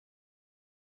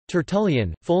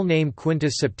Tertullian, full name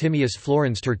Quintus Septimius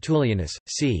Florens Tertullianus,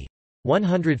 c.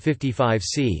 155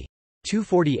 c.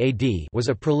 240 AD, was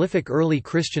a prolific early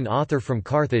Christian author from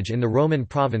Carthage in the Roman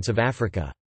province of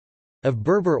Africa. Of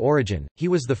Berber origin, he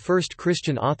was the first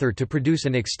Christian author to produce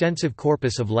an extensive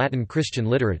corpus of Latin Christian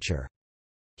literature.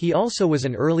 He also was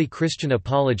an early Christian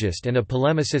apologist and a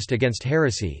polemicist against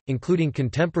heresy, including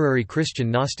contemporary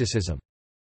Christian Gnosticism.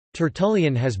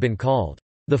 Tertullian has been called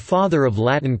the father of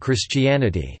Latin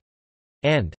Christianity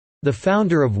and the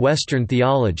founder of Western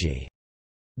theology.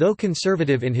 Though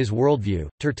conservative in his worldview,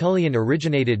 Tertullian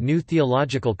originated new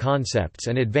theological concepts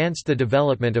and advanced the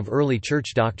development of early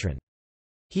church doctrine.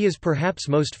 He is perhaps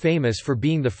most famous for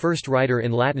being the first writer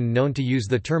in Latin known to use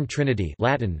the term Trinity,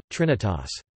 Latin,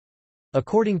 Trinitas.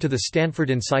 According to the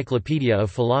Stanford Encyclopedia of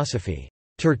Philosophy,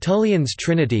 Tertullian's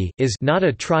Trinity is not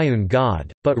a triune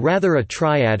God, but rather a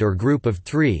triad or group of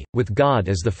three, with God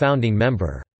as the founding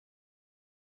member.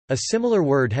 A similar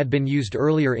word had been used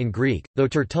earlier in Greek, though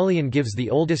Tertullian gives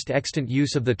the oldest extant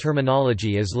use of the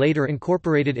terminology as later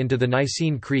incorporated into the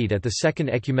Nicene Creed at the Second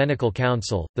Ecumenical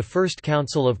Council, the First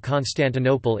Council of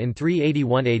Constantinople in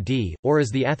 381 AD, or as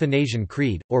the Athanasian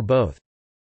Creed, or both.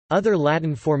 Other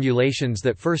Latin formulations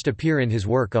that first appear in his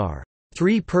work are,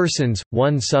 three persons,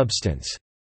 one substance,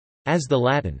 as the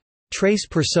Latin, tres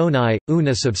personae,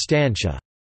 una substantia,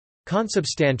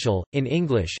 consubstantial, in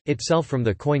English, itself from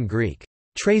the Koine Greek,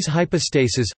 tres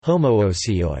hypostases,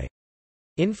 homoousioi.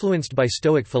 Influenced by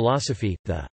Stoic philosophy,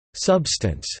 the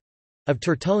substance of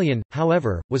Tertullian,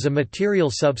 however, was a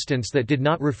material substance that did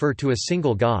not refer to a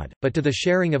single God, but to the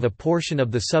sharing of a portion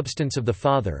of the substance of the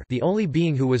Father, the only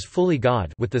being who was fully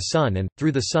God, with the Son and,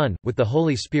 through the Son, with the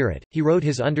Holy Spirit. He wrote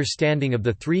his understanding of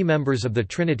the three members of the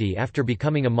Trinity after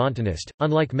becoming a Montanist.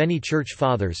 Unlike many Church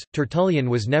Fathers, Tertullian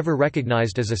was never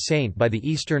recognized as a saint by the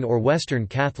Eastern or Western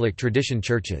Catholic tradition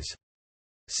churches.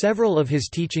 Several of his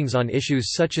teachings on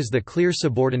issues such as the clear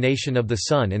subordination of the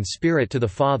Son and Spirit to the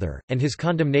Father, and his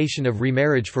condemnation of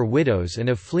remarriage for widows and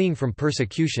of fleeing from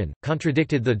persecution,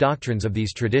 contradicted the doctrines of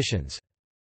these traditions.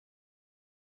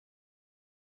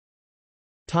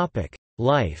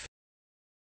 Life.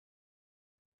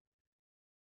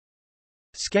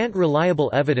 Scant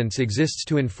reliable evidence exists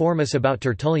to inform us about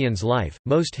Tertullian's life.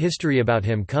 Most history about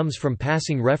him comes from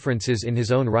passing references in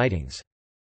his own writings.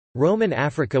 Roman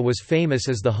Africa was famous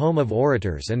as the home of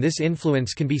orators, and this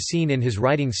influence can be seen in his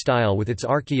writing style with its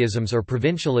archaisms or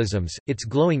provincialisms, its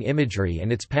glowing imagery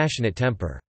and its passionate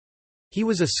temper. He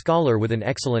was a scholar with an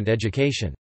excellent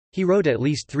education. He wrote at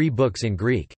least 3 books in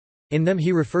Greek. In them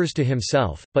he refers to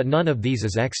himself, but none of these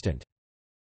is extant.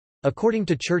 According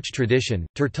to church tradition,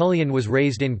 Tertullian was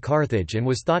raised in Carthage and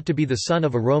was thought to be the son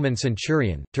of a Roman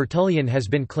centurion. Tertullian has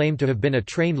been claimed to have been a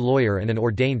trained lawyer and an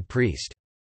ordained priest.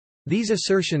 These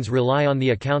assertions rely on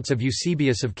the accounts of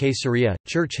Eusebius of Caesarea,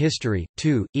 Church History,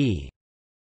 2, e.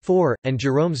 4, and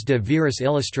Jerome's De Viris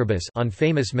Illustribus on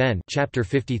Famous Men, chapter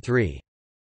 53.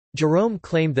 Jerome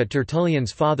claimed that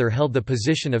Tertullian's father held the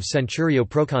position of centurio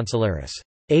proconsularis,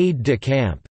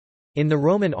 aide-de-camp, in the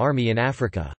Roman army in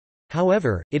Africa.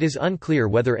 However, it is unclear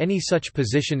whether any such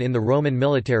position in the Roman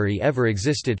military ever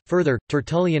existed. Further,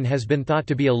 Tertullian has been thought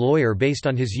to be a lawyer based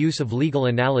on his use of legal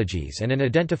analogies and an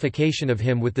identification of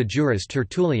him with the jurist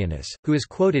Tertullianus, who is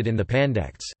quoted in the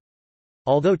Pandects.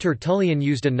 Although Tertullian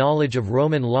used a knowledge of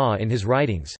Roman law in his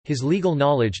writings, his legal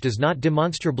knowledge does not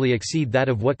demonstrably exceed that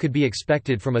of what could be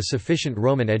expected from a sufficient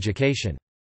Roman education.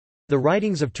 The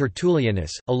writings of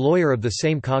Tertullianus, a lawyer of the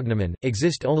same cognomen,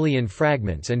 exist only in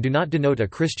fragments and do not denote a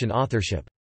Christian authorship.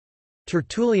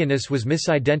 Tertullianus was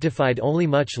misidentified only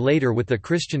much later with the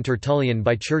Christian Tertullian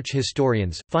by church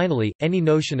historians. Finally, any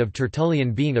notion of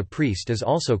Tertullian being a priest is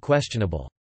also questionable.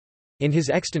 In his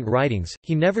extant writings,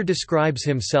 he never describes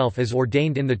himself as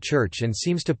ordained in the church and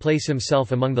seems to place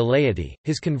himself among the laity.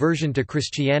 His conversion to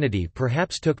Christianity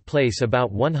perhaps took place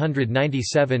about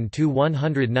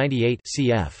 197–198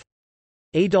 cf.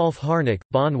 Adolf Harnack,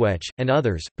 Bonwetsch, and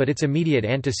others, but its immediate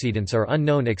antecedents are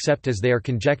unknown except as they are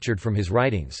conjectured from his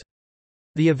writings.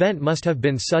 The event must have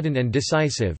been sudden and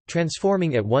decisive,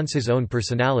 transforming at once his own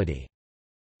personality.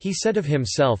 He said of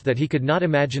himself that he could not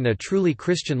imagine a truly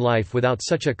Christian life without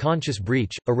such a conscious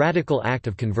breach, a radical act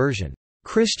of conversion.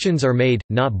 Christians are made,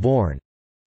 not born.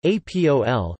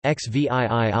 Apol.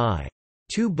 XVIII.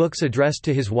 2 books addressed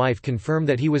to his wife confirm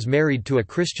that he was married to a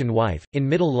Christian wife. In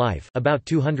middle life, about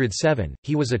 207,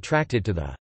 he was attracted to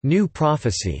the new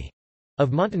prophecy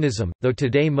of Montanism, though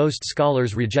today most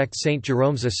scholars reject St.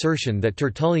 Jerome's assertion that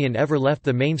Tertullian ever left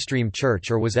the mainstream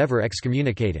church or was ever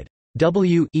excommunicated.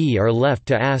 We are left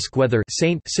to ask whether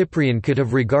St. Cyprian could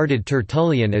have regarded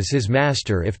Tertullian as his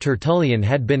master if Tertullian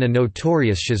had been a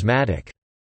notorious schismatic.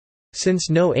 Since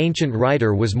no ancient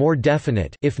writer was more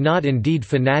definite, if not indeed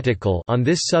fanatical, on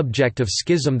this subject of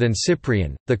schism than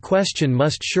Cyprian, the question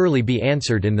must surely be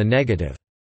answered in the negative."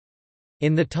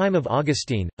 In the time of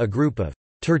Augustine, a group of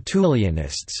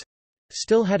Tertullianists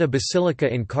still had a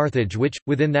basilica in Carthage which,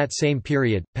 within that same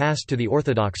period, passed to the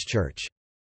Orthodox Church.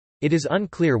 It is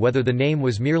unclear whether the name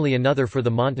was merely another for the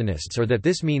Montanists or that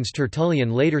this means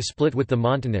Tertullian later split with the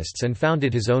Montanists and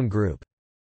founded his own group.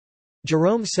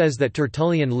 Jerome says that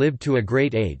Tertullian lived to a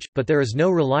great age, but there is no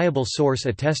reliable source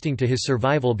attesting to his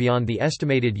survival beyond the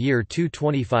estimated year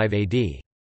 225 AD.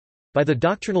 By the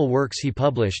doctrinal works he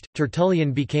published,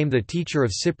 Tertullian became the teacher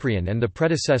of Cyprian and the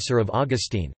predecessor of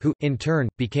Augustine, who, in turn,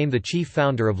 became the chief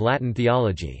founder of Latin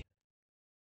theology.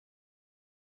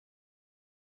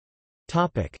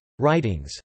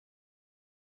 Writings.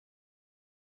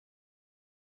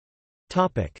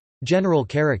 General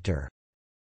character.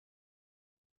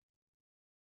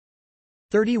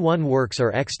 31 works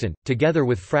are extant, together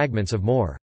with fragments of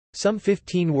more. Some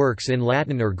 15 works in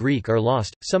Latin or Greek are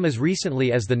lost, some as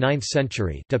recently as the 9th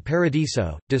century. De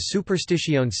Paradiso, De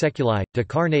Superstitione Seculi, De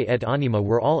Carne et Anima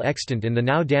were all extant in the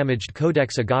now damaged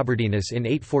Codex Agobardinus in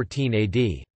 814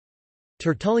 AD.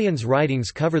 Tertullian's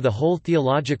writings cover the whole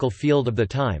theological field of the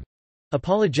time: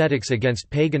 apologetics against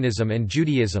paganism and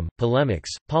Judaism,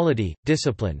 polemics, polity,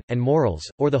 discipline, and morals,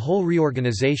 or the whole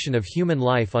reorganization of human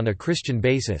life on a Christian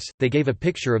basis. They gave a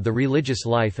picture of the religious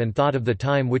life and thought of the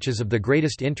time which is of the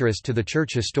greatest interest to the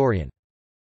church historian.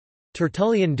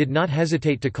 Tertullian did not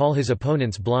hesitate to call his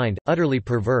opponents blind, utterly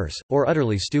perverse, or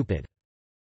utterly stupid.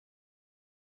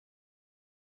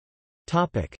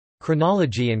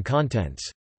 Chronology and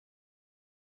contents.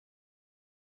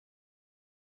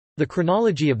 The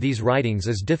chronology of these writings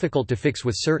is difficult to fix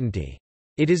with certainty.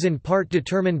 It is in part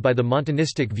determined by the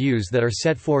Montanistic views that are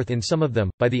set forth in some of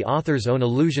them, by the author's own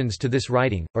allusions to this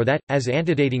writing, or that, as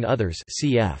antedating others,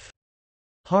 cf.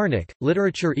 Harnack,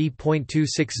 Literature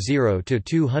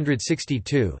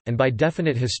E.260–262, and by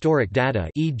definite historic data,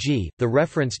 e.g., the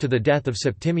reference to the death of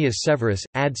Septimius Severus,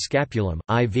 ad Scapulum,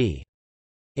 IV.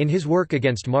 In his work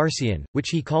against Marcion, which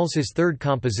he calls his third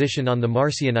composition on the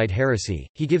Marcionite heresy,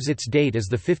 he gives its date as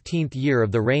the 15th year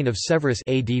of the reign of Severus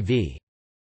ADV.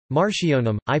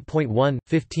 Marcionum, I.1,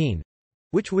 15,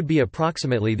 which would be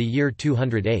approximately the year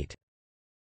 208.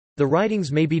 The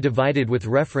writings may be divided with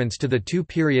reference to the two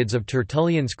periods of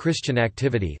Tertullian's Christian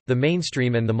activity, the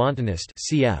mainstream and the Montanist,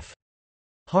 cf.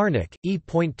 Harnack,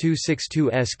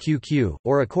 E.262 SQQ,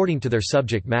 or according to their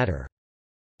subject matter.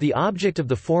 The object of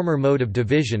the former mode of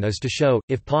division is to show,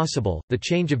 if possible, the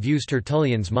change of views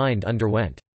Tertullian's mind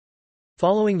underwent.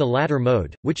 Following the latter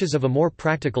mode, which is of a more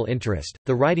practical interest,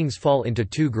 the writings fall into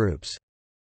two groups.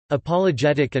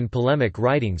 Apologetic and polemic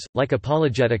writings, like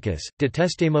Apologeticus, De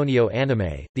Testimonio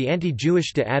Animae, the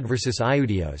anti-Jewish De Adversus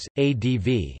Iudeos,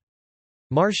 ADV.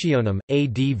 Marcionum,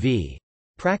 ADV.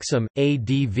 Praxum,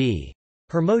 ADV.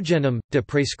 Hermogenum, De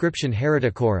Praescription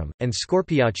Hereticorum, and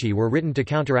Scorpiaci were written to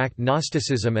counteract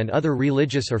Gnosticism and other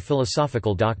religious or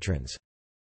philosophical doctrines.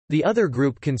 The other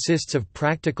group consists of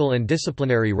practical and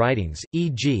disciplinary writings,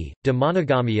 e.g., De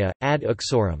Monogamia, Ad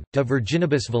Uxorum, De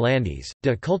Virginibus Volandis,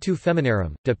 De Cultu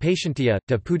Feminarum, De Patientia,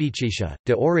 De Pudicitia,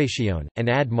 De Oratione, and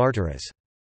Ad Martyris.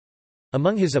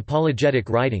 Among his apologetic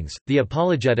writings, the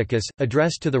Apologeticus,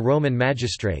 addressed to the Roman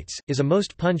magistrates, is a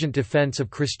most pungent defense of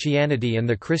Christianity and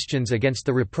the Christians against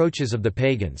the reproaches of the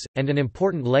pagans, and an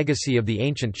important legacy of the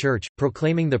ancient Church,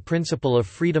 proclaiming the principle of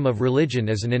freedom of religion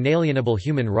as an inalienable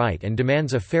human right and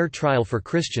demands a fair trial for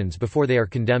Christians before they are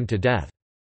condemned to death.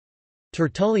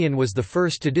 Tertullian was the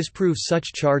first to disprove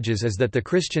such charges as that the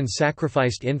Christians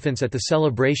sacrificed infants at the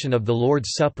celebration of the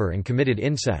Lord's Supper and committed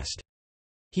incest.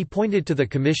 He pointed to the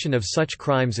commission of such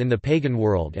crimes in the pagan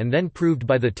world and then proved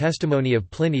by the testimony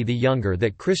of Pliny the Younger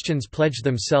that Christians pledged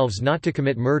themselves not to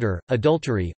commit murder,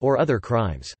 adultery, or other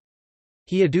crimes.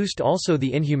 He adduced also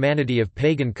the inhumanity of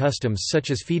pagan customs such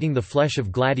as feeding the flesh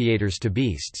of gladiators to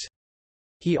beasts.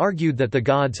 He argued that the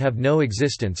gods have no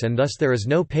existence and thus there is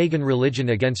no pagan religion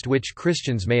against which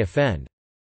Christians may offend.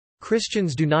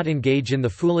 Christians do not engage in the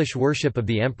foolish worship of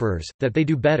the emperors, that they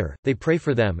do better, they pray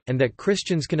for them, and that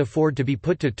Christians can afford to be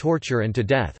put to torture and to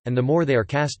death, and the more they are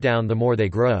cast down the more they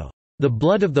grow. The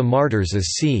blood of the martyrs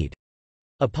is seed.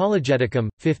 Apologeticum,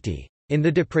 50. In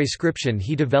the De Praescription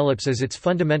he develops as its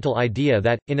fundamental idea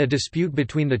that, in a dispute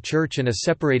between the Church and a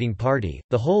separating party,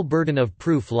 the whole burden of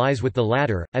proof lies with the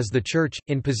latter, as the Church,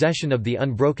 in possession of the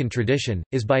unbroken tradition,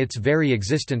 is by its very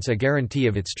existence a guarantee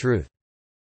of its truth.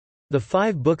 The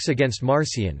 5 books against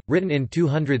Marcion, written in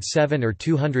 207 or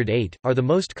 208, are the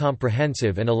most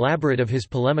comprehensive and elaborate of his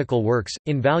polemical works,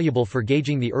 invaluable for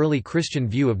gauging the early Christian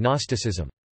view of Gnosticism.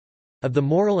 Of the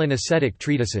moral and ascetic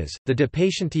treatises, the De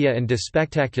Patientia and De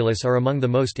Spectaculis are among the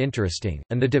most interesting,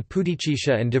 and the De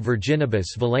Pudicitia and De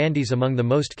Virginibus Volandis among the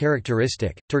most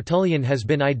characteristic. Tertullian has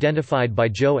been identified by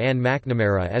Jo Ann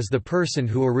McNamara as the person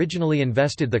who originally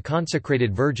invested the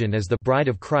consecrated virgin as the bride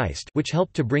of Christ, which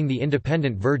helped to bring the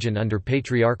independent virgin under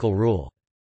patriarchal rule.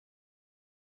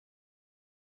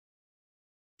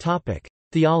 Topic: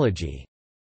 Theology.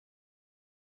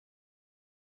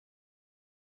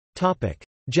 Topic: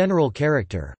 General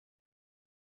character.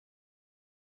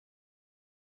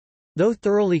 Though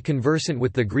thoroughly conversant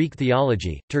with the Greek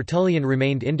theology, Tertullian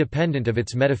remained independent of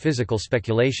its metaphysical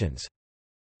speculations.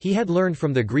 He had learned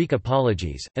from the Greek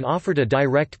apologies, and offered a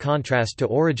direct contrast to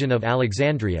Origen of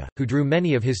Alexandria, who drew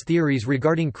many of his theories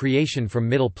regarding creation from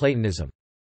Middle Platonism.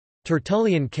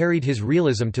 Tertullian carried his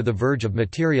realism to the verge of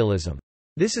materialism.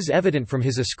 This is evident from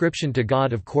his ascription to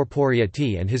God of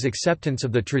corporeity and his acceptance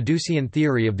of the Traducian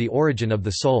theory of the origin of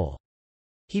the soul.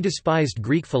 He despised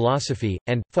Greek philosophy,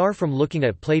 and, far from looking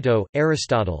at Plato,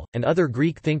 Aristotle, and other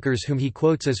Greek thinkers whom he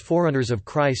quotes as forerunners of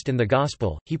Christ and the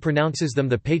Gospel, he pronounces them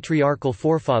the patriarchal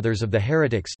forefathers of the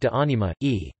heretics de anima,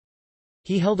 e.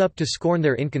 He held up to scorn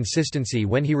their inconsistency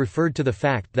when he referred to the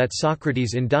fact that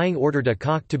Socrates in dying ordered a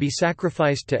cock to be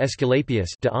sacrificed to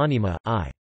Aesculapius de anima,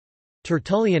 I.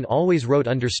 Tertullian always wrote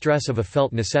under stress of a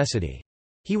felt necessity.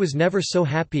 He was never so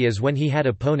happy as when he had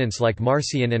opponents like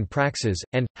Marcion and Praxis,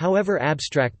 and, however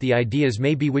abstract the ideas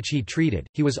may be which he treated,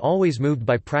 he was always moved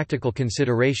by practical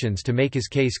considerations to make his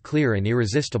case clear and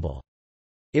irresistible.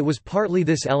 It was partly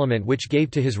this element which gave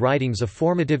to his writings a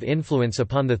formative influence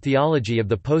upon the theology of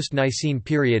the post-Nicene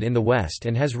period in the West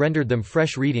and has rendered them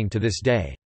fresh reading to this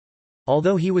day.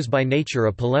 Although he was by nature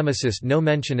a polemicist, no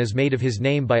mention is made of his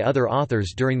name by other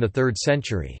authors during the 3rd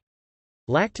century.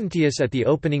 Lactantius at the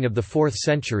opening of the 4th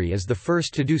century is the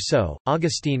first to do so.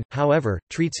 Augustine, however,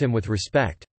 treats him with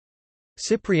respect.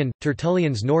 Cyprian,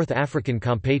 Tertullian's North African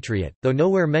compatriot, though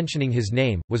nowhere mentioning his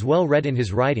name, was well read in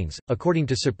his writings, according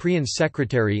to Cyprian's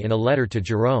secretary in a letter to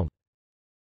Jerome.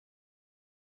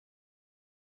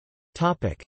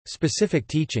 Specific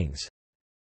teachings.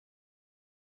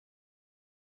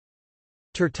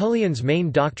 Tertullian's main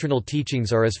doctrinal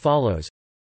teachings are as follows.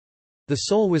 The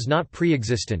soul was not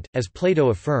pre-existent, as Plato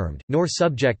affirmed, nor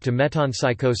subject to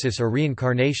metempsychosis or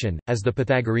reincarnation, as the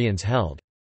Pythagoreans held.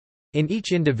 In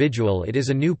each individual it is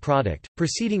a new product,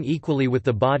 proceeding equally with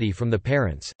the body from the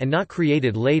parents, and not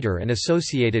created later and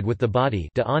associated with the body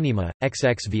de anima,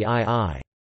 xxvii.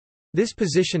 This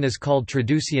position is called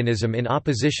Traducianism in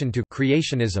opposition to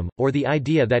creationism, or the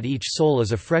idea that each soul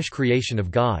is a fresh creation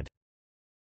of God.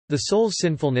 The soul's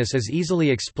sinfulness is easily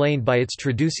explained by its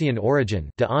Traducian origin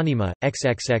de anima,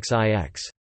 xxxix.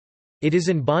 It is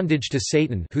in bondage to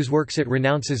Satan, whose works it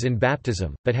renounces in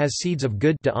baptism, but has seeds of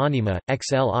good de anima,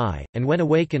 xli, and when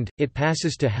awakened, it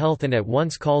passes to health and at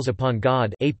once calls upon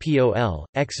God apol,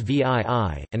 xvii,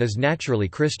 and is naturally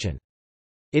Christian.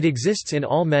 It exists in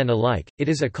all men alike, it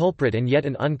is a culprit and yet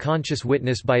an unconscious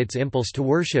witness by its impulse to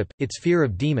worship, its fear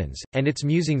of demons, and its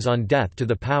musings on death to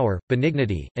the power,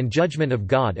 benignity, and judgment of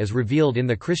God as revealed in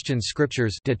the Christian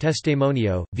scriptures de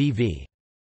testimonio, vv.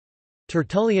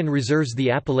 Tertullian reserves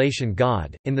the appellation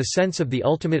God, in the sense of the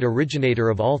ultimate originator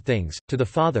of all things, to the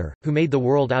Father, who made the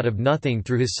world out of nothing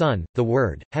through his Son, the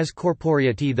Word, has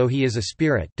corporeity though he is a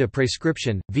spirit de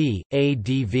prescription, v.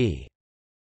 adv.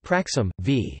 Praxim,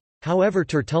 v. However,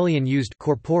 Tertullian used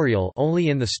corporeal only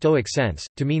in the Stoic sense,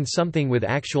 to mean something with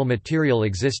actual material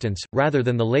existence, rather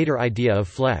than the later idea of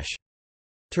flesh.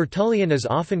 Tertullian is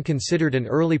often considered an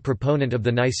early proponent of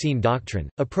the Nicene doctrine,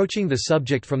 approaching the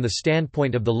subject from the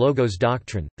standpoint of the Logos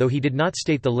doctrine, though he did not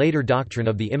state the later doctrine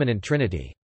of the immanent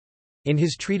Trinity. In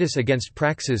his treatise against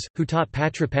Praxis, who taught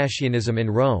Patripassianism in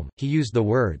Rome, he used the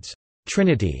words,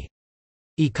 Trinity,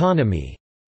 economy,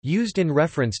 used in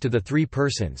reference to the three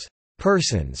persons,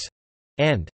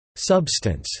 and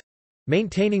substance,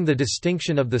 maintaining the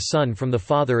distinction of the Son from the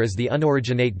Father as the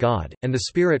unoriginate God, and the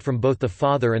Spirit from both the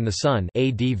Father and the Son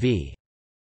adv.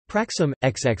 Praxim,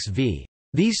 xxv.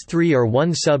 These three are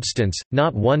one substance,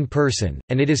 not one person,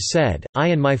 and it is said, I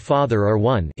and my Father are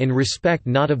one in respect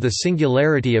not of the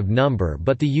singularity of number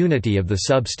but the unity of the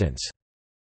substance.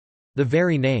 The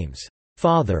very names,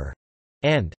 Father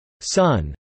and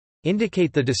Son,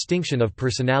 indicate the distinction of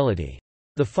personality.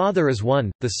 The Father is one,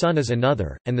 the Son is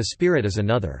another, and the Spirit is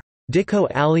another. Dico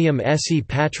alium esse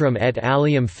patrum et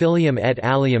alium filium et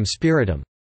alium spiritum.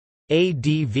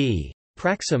 Adv.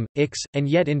 Praxim, ix, and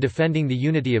yet in defending the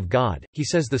unity of God, he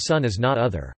says the Son is not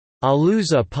other.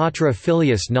 Alusa patra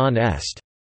filius non est.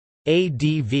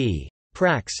 Adv.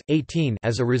 Prax. 18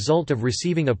 as a result of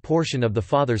receiving a portion of the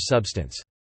Father's substance.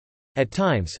 At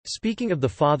times, speaking of the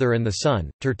Father and the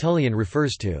Son, Tertullian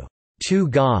refers to two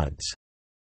gods.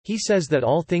 He says that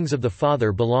all things of the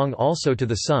Father belong also to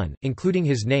the Son, including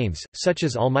his names, such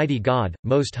as Almighty God,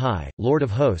 Most High, Lord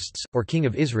of Hosts, or King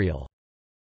of Israel.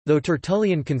 Though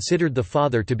Tertullian considered the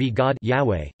Father to be God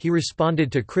Yahweh, he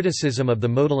responded to criticism of the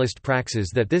modalist praxis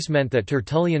that this meant that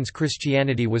Tertullian's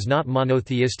Christianity was not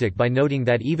monotheistic by noting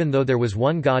that even though there was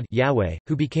one God Yahweh,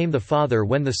 who became the Father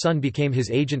when the Son became his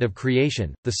agent of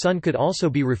creation, the Son could also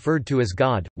be referred to as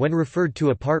God, when referred to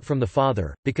apart from the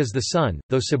Father, because the Son,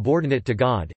 though subordinate to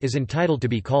God, is entitled to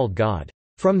be called God,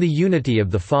 from the unity of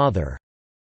the Father,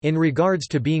 in regards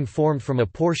to being formed from a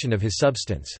portion of his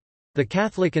substance. The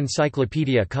Catholic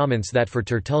Encyclopedia comments that for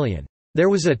Tertullian, "There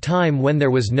was a time when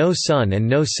there was no Son and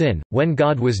no sin, when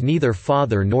God was neither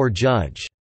Father nor Judge."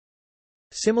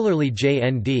 Similarly,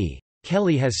 J.N.D.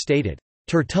 Kelly has stated,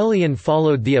 Tertullian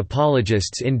followed the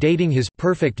apologists in dating his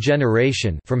perfect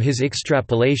generation from his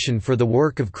extrapolation for the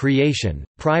work of creation.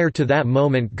 Prior to that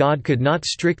moment God could not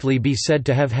strictly be said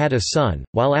to have had a son,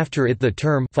 while after it the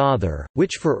term Father,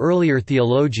 which for earlier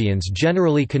theologians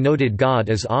generally connoted God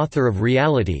as author of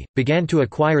reality, began to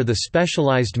acquire the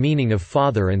specialized meaning of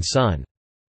Father and Son.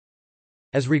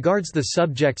 As regards the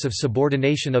subjects of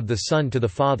subordination of the Son to the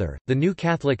Father, the New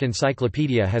Catholic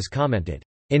Encyclopedia has commented,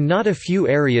 "In not a few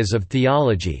areas of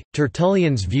theology,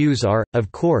 Tertullian's views are,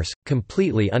 of course,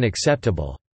 completely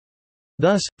unacceptable.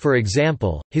 Thus, for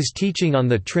example, his teaching on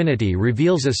the Trinity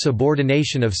reveals a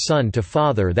subordination of Son to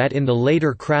Father that in the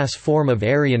later crass form of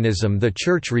Arianism the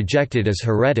Church rejected as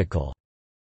heretical."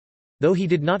 Though he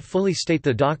did not fully state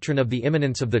the doctrine of the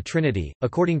immanence of the Trinity,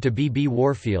 according to B. B.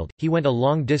 Warfield, he went a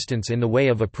long distance in the way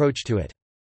of approach to it.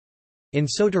 In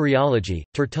soteriology,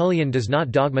 Tertullian does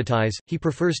not dogmatize, he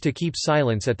prefers to keep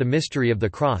silence at the mystery of the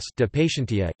cross de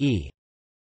patientia, e.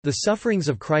 The sufferings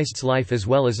of Christ's life as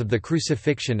well as of the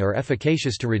crucifixion are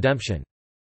efficacious to redemption.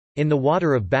 In the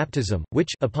water of baptism,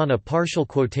 which upon a partial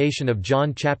quotation of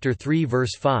John chapter 3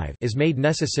 verse 5 is made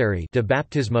necessary de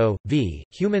baptismo, v.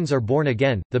 humans are born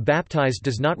again, the baptized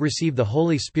does not receive the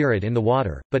Holy Spirit in the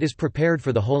water, but is prepared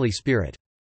for the Holy Spirit.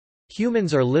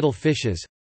 Humans are little fishes.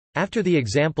 After the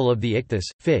example of the ichthys,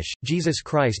 fish, Jesus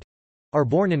Christ are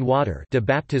born in water de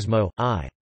baptismo, I.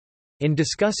 In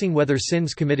discussing whether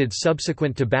sins committed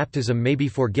subsequent to baptism may be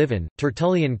forgiven,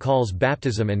 Tertullian calls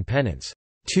baptism and penance,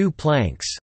 two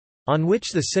planks, on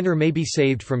which the sinner may be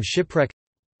saved from shipwreck,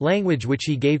 language which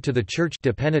he gave to the Church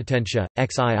de penitentia,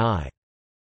 xii.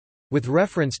 With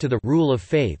reference to the rule of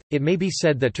faith, it may be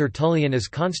said that Tertullian is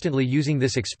constantly using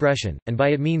this expression, and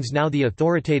by it means now the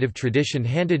authoritative tradition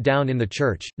handed down in the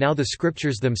Church, now the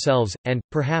Scriptures themselves, and,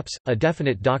 perhaps, a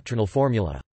definite doctrinal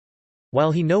formula.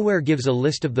 While he nowhere gives a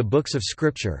list of the books of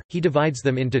Scripture, he divides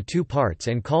them into two parts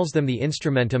and calls them the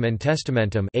Instrumentum and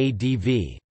Testamentum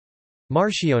ADV.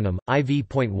 Martionum,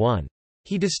 IV.1.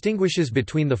 He distinguishes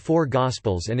between the four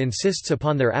Gospels and insists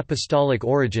upon their apostolic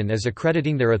origin as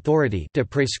accrediting their authority de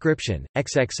prescription,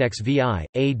 XXXVI,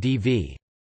 ADV.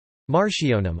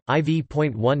 Martionum,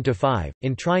 IV.1-5.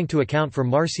 In trying to account for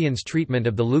Marcion's treatment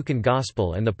of the Lucan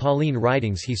Gospel and the Pauline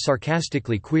writings he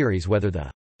sarcastically queries whether the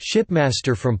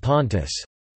shipmaster from Pontus,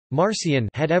 Marcion,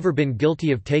 had ever been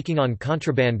guilty of taking on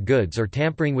contraband goods or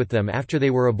tampering with them after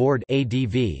they were aboard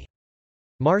ADV.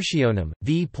 Martionum,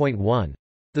 v.1.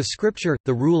 The Scripture,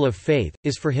 the rule of faith,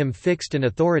 is for him fixed and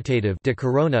authoritative de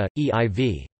corona,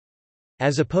 EIV.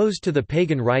 As opposed to the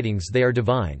pagan writings they are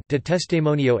divine de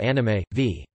testimonio anime,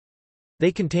 v.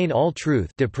 They contain all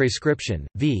truth de prescription,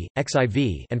 v.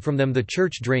 xiv, and from them the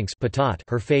Church drinks patat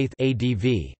her faith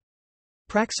ADV.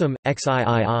 Praxim,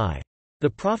 xiii. The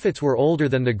prophets were older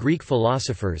than the Greek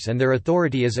philosophers and their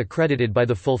authority is accredited by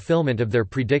the fulfillment of their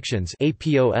predictions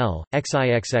apol,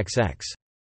 xixxx.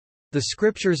 The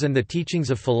Scriptures and the teachings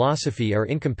of philosophy are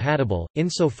incompatible,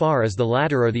 insofar as the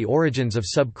latter are the origins of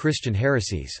sub-Christian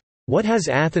heresies. "What has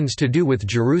Athens to do with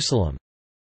Jerusalem?"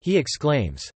 he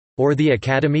exclaims. "Or the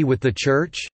Academy with the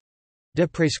Church?" De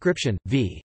prescription,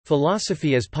 v.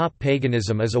 Philosophy as pop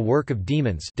paganism is a work of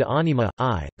demons de anima,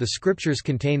 I. The Scriptures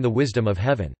contain the wisdom of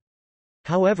heaven.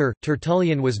 However,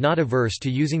 Tertullian was not averse to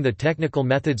using the technical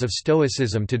methods of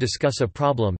Stoicism to discuss a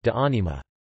problem de anima.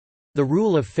 The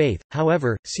rule of faith,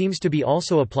 however, seems to be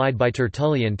also applied by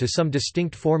Tertullian to some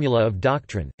distinct formula of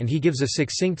doctrine, and he gives a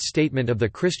succinct statement of the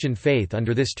Christian faith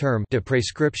under this term de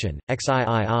prescription,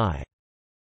 xiii.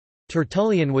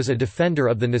 Tertullian was a defender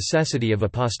of the necessity of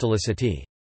apostolicity.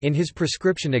 In his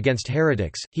prescription against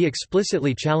heretics, he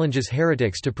explicitly challenges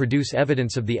heretics to produce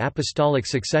evidence of the apostolic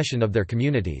succession of their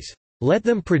communities. Let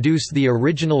them produce the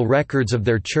original records of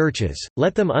their churches,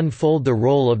 let them unfold the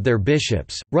roll of their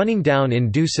bishops, running down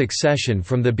in due succession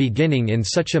from the beginning in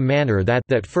such a manner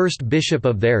that first bishop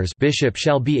of theirs bishop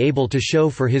shall be able to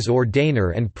show for his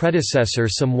ordainer and predecessor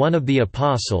some one of the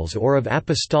apostles or of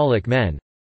apostolic men,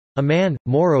 a man,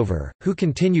 moreover, who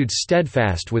continued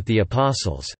steadfast with the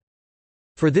apostles.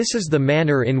 For this is the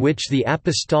manner in which the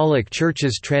apostolic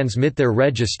churches transmit their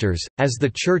registers, as the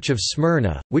Church of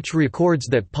Smyrna, which records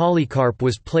that Polycarp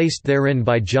was placed therein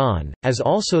by John, as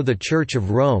also the Church of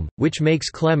Rome, which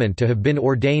makes Clement to have been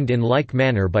ordained in like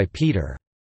manner by Peter.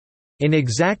 In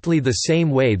exactly the same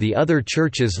way the other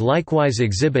churches likewise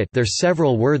exhibit their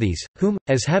several worthies, whom,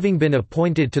 as having been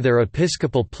appointed to their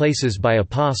episcopal places by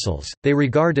apostles, they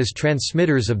regard as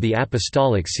transmitters of the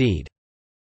apostolic seed.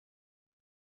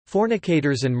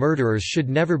 Fornicators and murderers should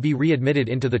never be readmitted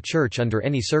into the Church under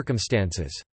any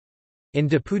circumstances. In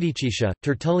De Pudicitia,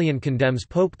 Tertullian condemns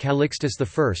Pope Calixtus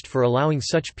I for allowing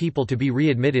such people to be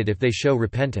readmitted if they show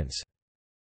repentance.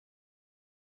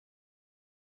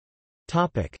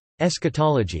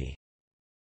 Eschatology.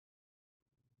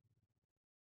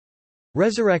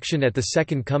 Resurrection at the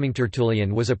Second Coming.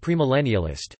 Tertullian was a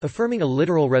premillennialist, affirming a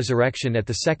literal resurrection at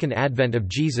the second advent of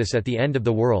Jesus at the end of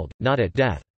the world, not at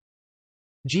death.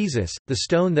 Jesus, the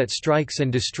stone that strikes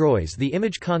and destroys. The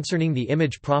image concerning the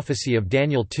image prophecy of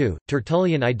Daniel 2,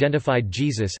 Tertullian identified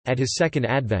Jesus, at his second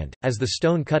advent, as the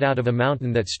stone cut out of a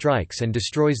mountain that strikes and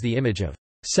destroys the image of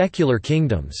secular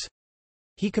kingdoms.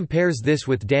 He compares this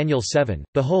with Daniel 7,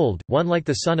 "Behold, one like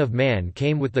the Son of Man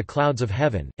came with the clouds of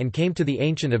heaven, and came to the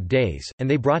Ancient of Days, and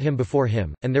they brought him before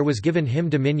him, and there was given him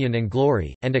dominion and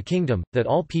glory, and a kingdom, that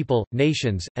all people,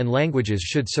 nations, and languages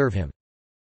should serve him.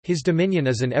 His dominion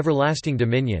is an everlasting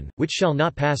dominion, which shall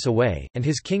not pass away, and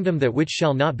his kingdom that which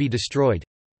shall not be destroyed."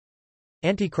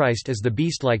 Antichrist is the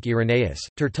beast like Irenaeus.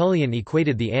 Tertullian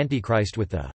equated the Antichrist with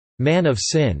the man of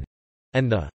sin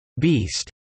and the beast.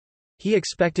 He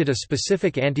expected a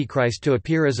specific Antichrist to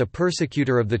appear as a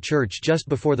persecutor of the Church just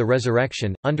before the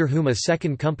resurrection, under whom a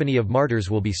second company of martyrs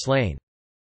will be slain.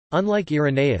 Unlike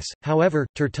Irenaeus, however,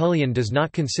 Tertullian does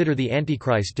not consider the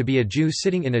Antichrist to be a Jew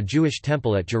sitting in a Jewish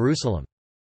temple at Jerusalem.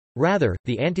 Rather,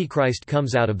 the Antichrist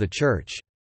comes out of the Church.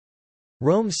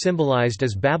 Rome symbolized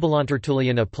as Babylon.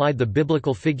 Tertullian applied the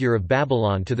biblical figure of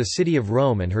Babylon to the city of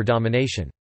Rome and her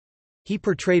domination. He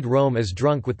portrayed Rome as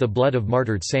drunk with the blood of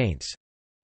martyred saints.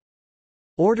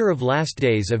 Order of Last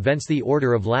Days events. The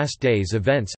order of last days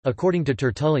events, according to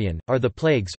Tertullian, are the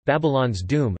plagues, Babylon's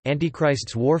doom,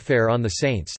 Antichrist's warfare on the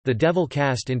saints, the devil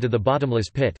cast into the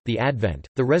bottomless pit, the advent,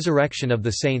 the resurrection of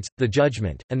the saints, the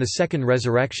judgment, and the second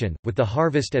resurrection, with the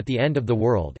harvest at the end of the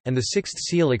world, and the sixth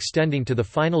seal extending to the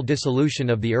final dissolution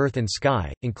of the earth and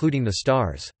sky, including the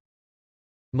stars.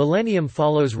 Millennium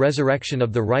follows resurrection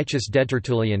of the righteous dead.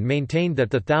 Tertullian maintained that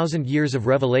the 1,000 years of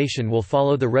revelation will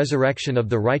follow the resurrection of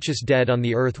the righteous dead on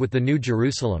the earth with the New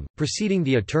Jerusalem, preceding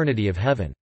the eternity of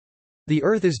heaven. The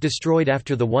earth is destroyed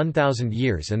after the 1,000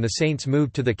 years and the saints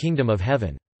moved to the kingdom of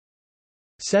heaven.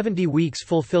 70 weeks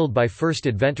fulfilled by First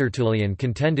Advent. Tertullian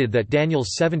contended that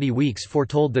Daniel's 70 weeks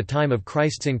foretold the time of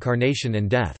Christ's incarnation and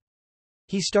death.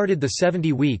 He started the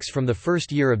 70 weeks from the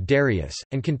first year of Darius,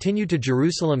 and continued to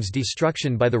Jerusalem's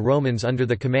destruction by the Romans under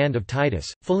the command of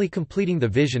Titus, fully completing the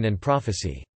vision and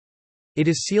prophecy. It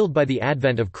is sealed by the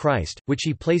advent of Christ, which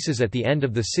he places at the end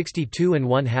of the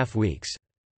 62½ weeks.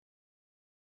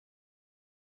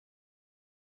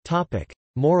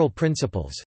 Moral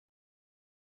principles.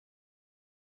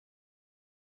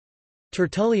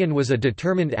 Tertullian was a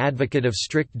determined advocate of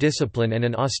strict discipline and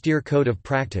an austere code of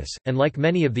practice, and like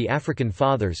many of the African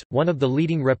fathers, one of the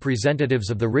leading representatives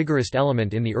of the rigorist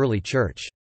element in the early Church.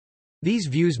 These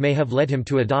views may have led him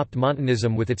to adopt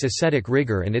Montanism with its ascetic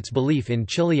rigor and its belief in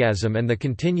chiliasm and the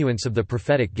continuance of the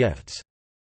prophetic gifts.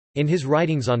 In his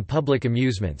writings on public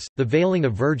amusements, the veiling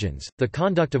of virgins, the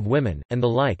conduct of women, and the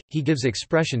like, he gives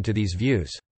expression to these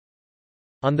views.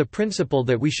 On the principle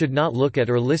that we should not look at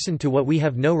or listen to what we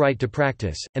have no right to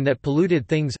practice, and that polluted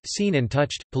things, seen and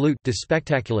touched, pollute de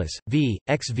spectaculis, v.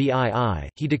 xvii,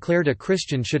 he declared a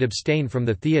Christian should abstain from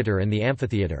the theatre and the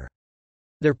amphitheatre.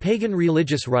 Their pagan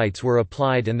religious rites were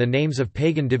applied and the names of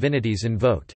pagan divinities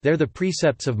invoked, there the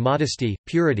precepts of modesty,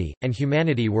 purity, and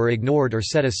humanity were ignored or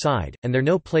set aside, and there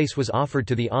no place was offered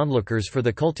to the onlookers for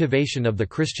the cultivation of the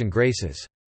Christian graces.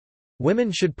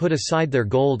 Women should put aside their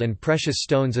gold and precious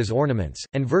stones as ornaments,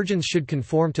 and virgins should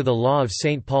conform to the law of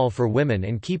St. Paul for women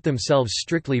and keep themselves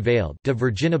strictly veiled, de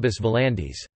virginibus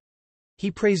velandis. He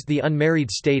praised the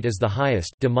unmarried state as the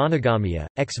highest de monogamia,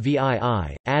 xvii,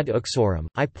 ad uxorum,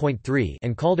 I.3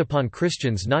 and called upon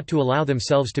Christians not to allow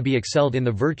themselves to be excelled in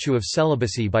the virtue of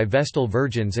celibacy by Vestal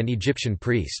virgins and Egyptian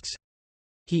priests.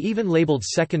 He even labeled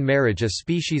second marriage a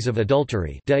species of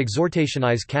adultery de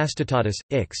exhortationis castitatis,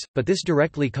 ix, but this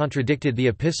directly contradicted the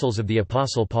epistles of the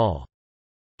Apostle Paul.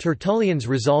 Tertullian's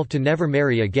resolve to never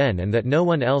marry again and that no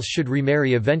one else should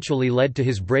remarry eventually led to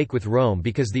his break with Rome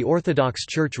because the Orthodox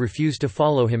Church refused to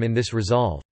follow him in this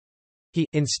resolve. He,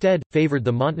 instead, favored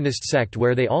the Montanist sect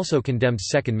where they also condemned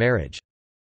second marriage.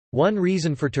 One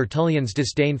reason for Tertullian's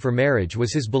disdain for marriage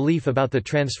was his belief about the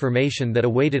transformation that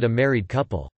awaited a married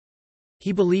couple.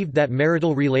 He believed that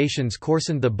marital relations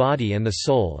coarsened the body and the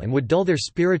soul and would dull their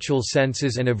spiritual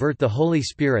senses and avert the Holy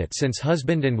Spirit since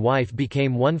husband and wife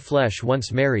became one flesh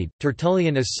once married.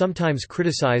 Tertullian is sometimes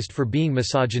criticized for being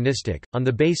misogynistic, on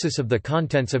the basis of the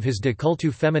contents of his De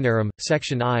Cultu Feminarum,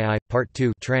 section II, part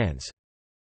 2 trans.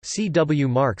 C. W.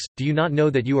 Marx, do you not know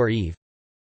that you are Eve?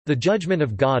 The judgment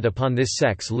of God upon this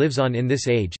sex lives on in this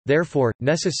age, therefore,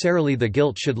 necessarily the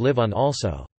guilt should live on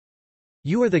also.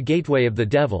 You are the gateway of the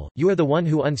devil, you are the one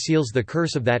who unseals the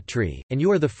curse of that tree, and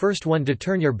you are the first one to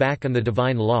turn your back on the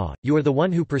divine law, you are the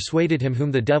one who persuaded him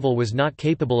whom the devil was not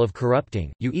capable of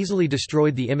corrupting, you easily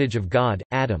destroyed the image of God,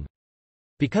 Adam.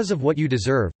 Because of what you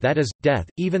deserve, that is, death,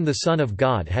 even the Son of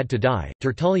God had to die.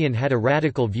 Tertullian had a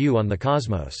radical view on the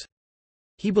cosmos.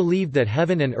 He believed that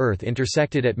heaven and earth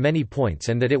intersected at many points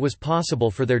and that it was possible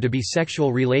for there to be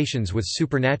sexual relations with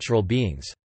supernatural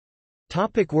beings.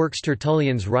 Topic works.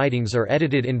 Tertullian's writings are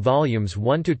edited in volumes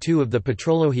 1–2 of the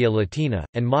Patrologia Latina,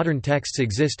 and modern texts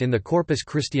exist in the Corpus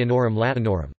Christianorum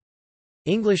Latinorum.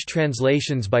 English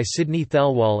translations by Sidney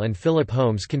Thelwall and Philip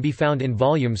Holmes can be found in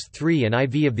volumes 3 and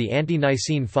IV of the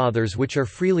Ante-Nicene Fathers, which are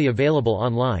freely available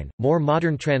online. More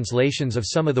modern translations of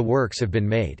some of the works have been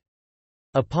made.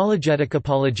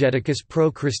 Apologeticus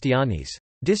pro Christianis.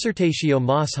 Dissertatio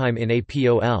Mosheim in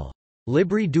Apol.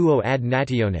 Libri duo ad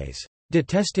nationes. De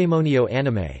testimonio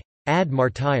anime. Ad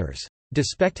martyrs. De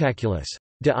spectaculis.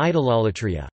 De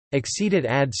idolatria. Exceedit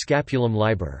ad scapulum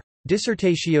liber.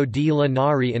 Dissertatio di la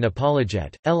Nari in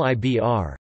Apologet,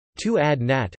 Libr. 2 ad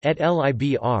nat, et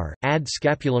Libr, ad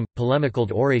scapulum,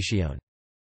 polemicald oration.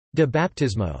 De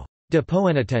baptismo. De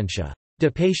poenitentia.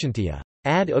 De patientia.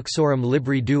 Ad uxorum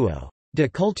libri duo. De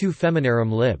cultu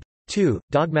feminarum lib. 2,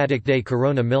 dogmatic de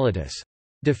corona militis.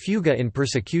 De fuga in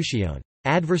persecutione.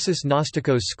 Adversus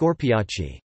Gnosticos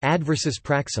Scorpiaci. Adversus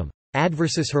Praxum.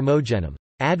 Adversus Hermogenum.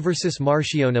 Adversus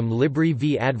Martionum Libri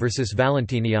v Adversus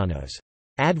Valentinianos.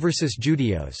 Adversus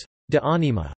Judeos. De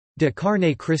Anima. De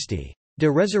Carne Christi. De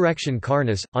Resurrection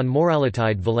Carnis, on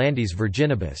Moralitide Volandis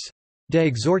Virginibus.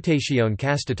 De Exhortatione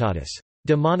Castitatis.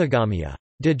 De Monogamia.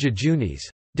 De Jejunis.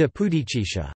 De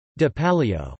Pudicitia. De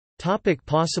Palio.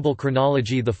 Possible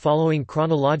chronology. The following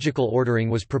chronological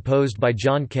ordering was proposed by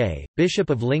John Kay,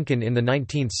 Bishop of Lincoln in the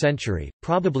 19th century,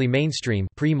 probably mainstream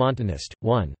pre-Montanist.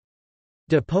 1.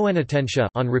 De poenitentia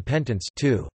on repentance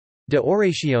 2. De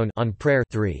oratione on prayer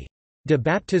 3. De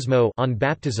baptismo on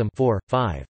baptism 4,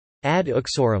 5. Ad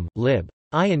uxorum, lib.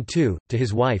 I and 2, to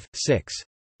his wife 6.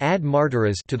 Ad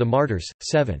martyras to the martyrs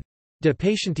 7. De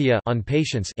patientia on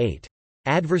patience 8.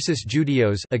 Adversus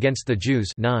Judeos against the Jews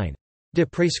 9. De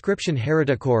prescription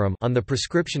hereticorum on the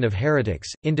prescription of heretics,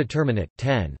 indeterminate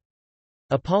 10.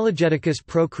 Apologeticus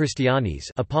pro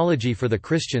Christianis apology for the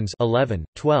Christians 11,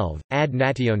 12. Ad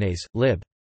nationes, lib.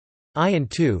 I and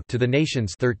 2 to the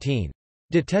nations 13.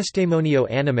 De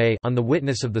testimonio anime on the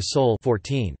witness of the soul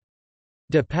 14.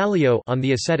 De palio on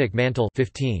the ascetic mantle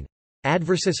 15.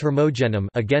 Adversus Hermogenum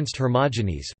against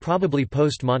Hermogenes probably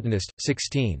post-Montanist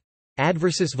 16.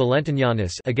 Adversus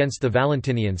Valentinianus against the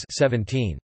Valentinians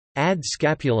 17. Ad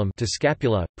scapulum to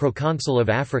scapula, proconsul of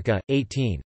Africa,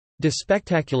 18. De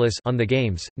spectaculis on the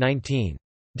games, 19.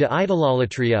 De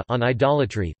idolatria on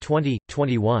idolatry, 20,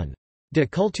 21. De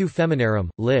cultu feminarum,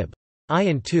 lib. I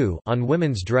and 2 on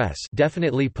women's dress,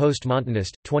 definitely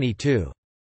post-Montanist, 22.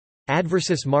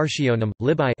 Adversus Martionum,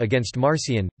 lib I against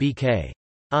Marcion, B.K.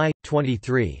 I,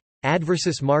 23.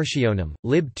 Adversus Martionum,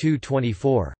 lib 2,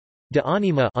 24. De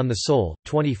anima on the soul,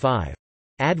 25.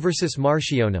 Adversus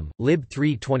Martionum, lib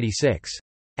 3, 26.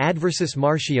 Adversus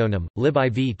Martionum, lib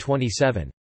IV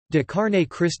 27. De carne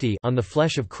Christi on the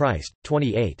flesh of Christ,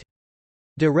 28.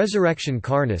 De resurrection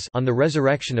carnis on the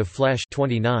resurrection of flesh,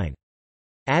 29.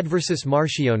 Adversus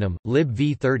Martionum, lib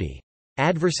v 30.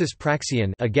 Adversus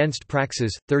Praxion against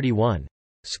Praxis, 31.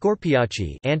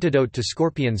 Scorpiaci antidote to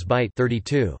scorpion's bite,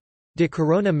 32. De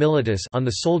corona militis on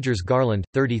the soldier's garland,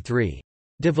 33.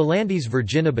 De Volandis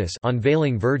Virginibus on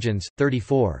veiling virgins,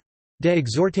 34. De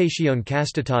exhortatione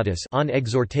castitatis, on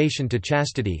exhortation to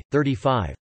chastity,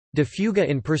 35. De fuga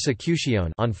in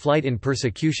persecutione, on flight in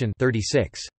persecution,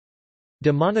 36.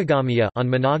 De monogamia, on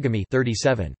monogamy,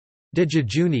 37. De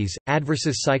jejunis,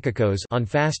 adversus psychikos, on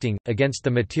fasting against the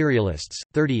materialists,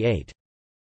 38.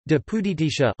 De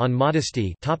pudititia, on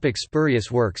modesty. Topic: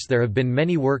 spurious works. There have been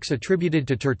many works attributed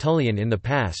to Tertullian in the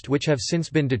past which have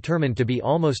since been determined to be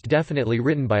almost definitely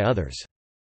written by others.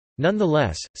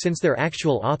 Nonetheless, since their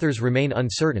actual authors remain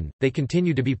uncertain, they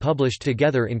continue to be published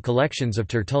together in collections of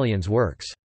Tertullian's works.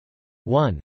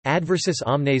 1. Adversus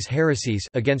omnes heresies,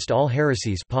 against all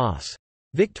heresies, Pos.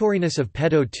 Victorinus of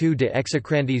Pedo II de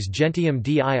execrandis gentium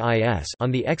diis,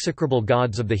 on the execrable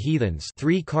gods of the heathens.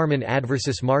 3. Carmen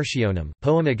adversus Marcionum,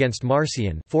 poem against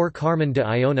Marcion. 4. Carmen de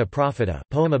Iona propheta,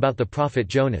 poem about the prophet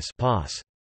Jonas, Pos.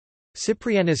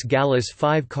 Cyprianus Gallus.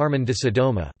 5. Carmen de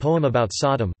Sodoma, poem about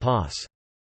Sodom, Pos.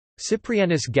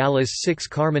 Cyprianus Gallus. 6.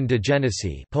 Carmen de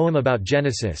Genesi, poem about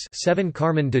Genesis. 7.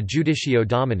 Carmen de Judicio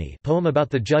Domini, poem about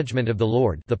the judgment of the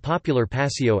Lord, the popular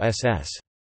Passio ss.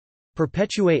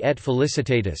 Perpetuae et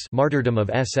Felicitatis, martyrdom of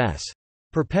ss.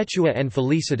 Perpetua and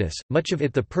Felicitas, much of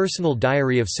it the personal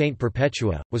diary of Saint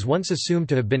Perpetua, was once assumed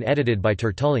to have been edited by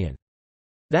Tertullian.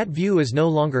 That view is no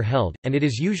longer held, and it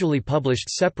is usually published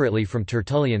separately from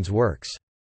Tertullian's works.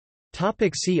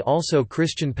 See also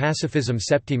Christian pacifism.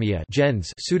 Septimia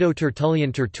gens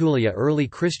Pseudo-Tertullian. Tertulia. Early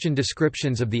Christian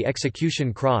descriptions of the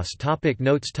execution cross.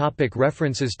 Notes.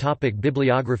 References.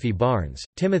 Bibliography. Barnes,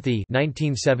 Timothy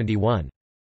 1971.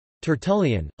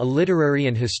 Tertullian, A Literary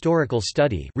and Historical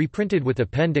Study, reprinted with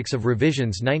Appendix of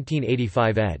Revisions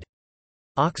 1985 ed.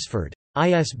 Oxford.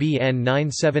 ISBN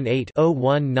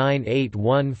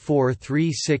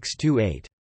 978-0198143628.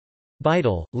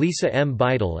 Beidel, Lisa M.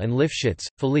 Beidel and Lifshitz,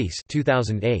 Felice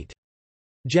 2008.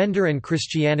 Gender and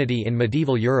Christianity in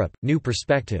Medieval Europe, New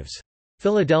Perspectives.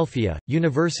 Philadelphia,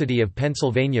 University of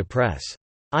Pennsylvania Press.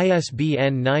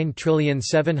 ISBN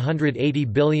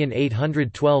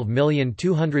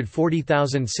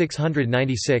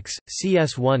 9780812240696,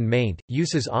 CS1 maint,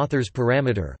 Uses Authors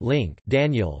Parameter link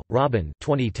Daniel, Robin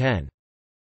 2010.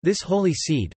 This Holy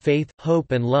Seed, Faith,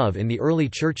 Hope and Love in the Early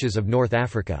Churches of North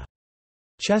Africa.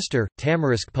 Chester,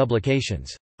 Tamarisk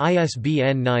Publications.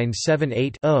 ISBN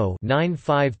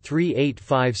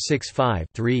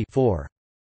 978-0-9538565-3-4.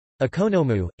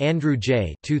 Economou, Andrew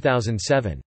J.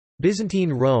 2007.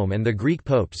 Byzantine Rome and the Greek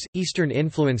Popes, Eastern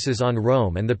Influences on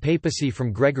Rome and the Papacy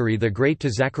from Gregory the Great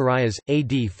to Zacharias, AD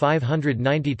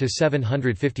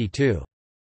 590–752.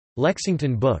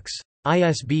 Lexington Books.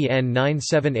 ISBN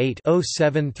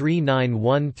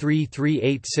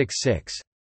 978-0739133866.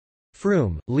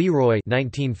 Froome, Leroy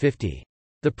 1950.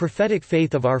 The Prophetic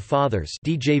Faith of Our Fathers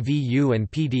DJVU and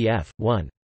PDF, 1.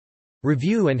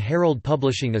 Review and Herald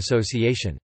Publishing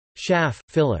Association. Schaff,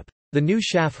 Philip. The New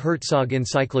Schaff-Herzog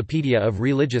Encyclopedia of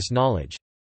Religious Knowledge.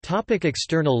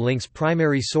 External links.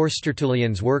 Primary source.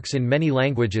 Tertullian's works in many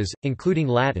languages, including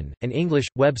Latin, and English.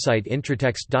 Website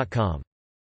intratext.com.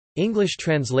 English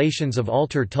translations of all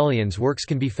Tertullian's works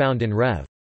can be found in Rev.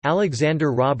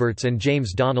 Alexander Roberts and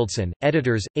James Donaldson,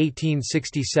 editors,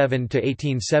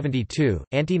 1867–1872,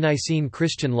 Ante-Nicene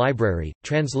Christian Library,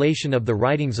 translation of the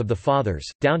writings of the Fathers,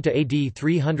 down to AD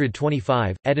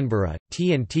 325, Edinburgh,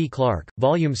 T&T Clark,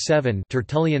 Volume 7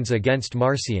 Tertullians against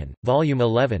Marcion, Volume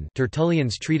 11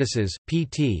 Tertullian's Treatises,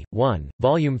 pt. 1,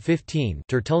 Volume 15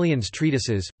 Tertullian's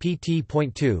Treatises,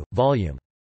 pt.2, Volume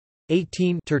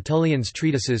 18 Tertullian's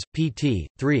Treatises, pt.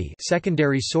 3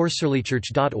 secondary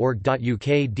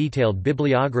sourcereligchurch.org.uk. Detailed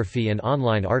bibliography and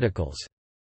online articles.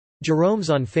 Jerome's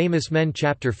On Famous Men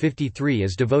chapter 53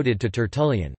 is devoted to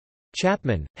Tertullian.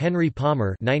 Chapman, Henry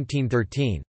Palmer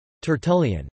 1913.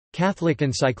 Tertullian. Catholic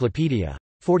Encyclopedia.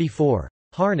 44.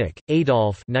 Harnack,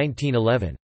 Adolphe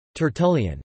 1911.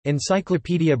 Tertullian.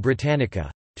 Encyclopædia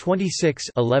Britannica.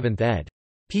 26 11th ed.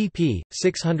 pp.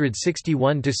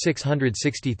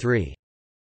 661–663.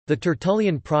 The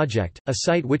Tertullian Project, a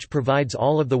site which provides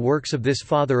all of the works of this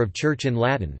Father of Church in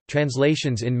Latin,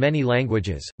 translations in many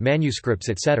languages, manuscripts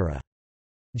etc.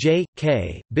 J.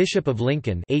 K., Bishop of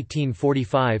Lincoln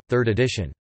 1845, 3rd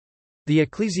edition. The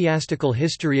Ecclesiastical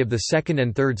History of the 2nd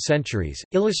and 3rd Centuries,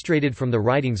 illustrated from the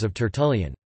writings of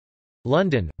Tertullian.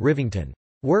 London, Rivington.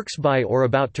 Works by or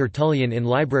about Tertullian in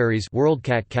Libraries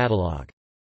WorldCat Catalogue.